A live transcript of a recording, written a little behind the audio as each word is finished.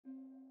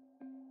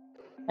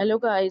Hello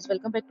guys,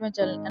 welcome back to my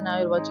channel and now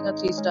you're watching a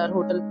 3-star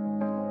hotel.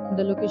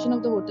 The location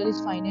of the hotel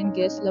is fine and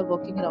guests love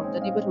walking around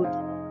the neighborhood.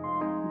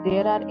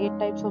 There are 8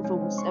 types of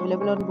rooms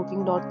available on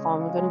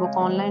booking.com. You can book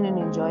online and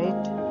enjoy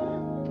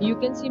it. You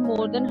can see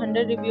more than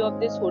 100 reviews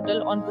of this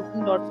hotel on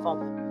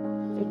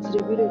booking.com. Its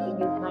review rating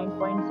is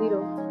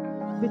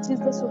 9.0, which is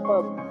the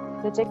superb.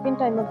 The check-in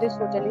time of this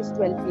hotel is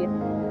 12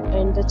 p.m.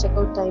 and the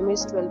check-out time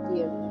is 12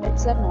 p.m.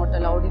 Pets are not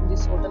allowed in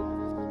this hotel.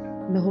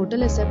 The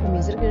hotel accepts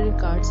major credit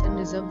cards and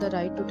reserves the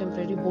right to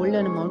temporarily hold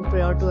an amount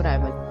prior to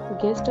arrival.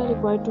 Guests are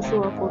required to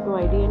show a photo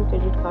ID and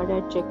credit card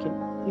at check-in.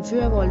 If you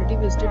have already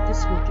visited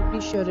this hotel,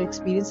 please share your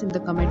experience in the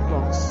comment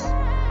box.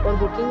 For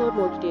booking or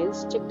more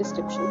details, check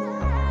description.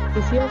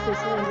 If you are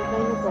facing any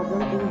kind of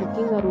problem in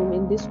booking a room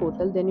in this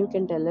hotel, then you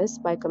can tell us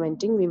by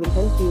commenting. We will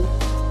help you.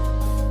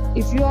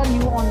 If you are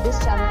new on this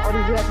channel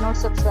or if you have not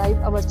subscribed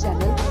our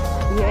channel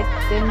yet,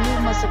 then you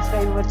must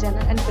subscribe our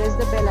channel and press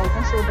the bell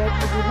icon so that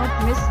you do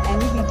not miss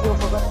any video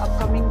of our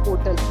upcoming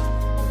hotel.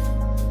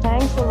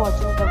 Thanks for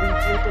watching the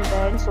video till the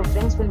end. So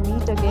friends, will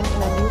meet again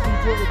in a new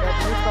video with a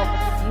new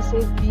property. Be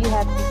safe, be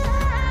happy.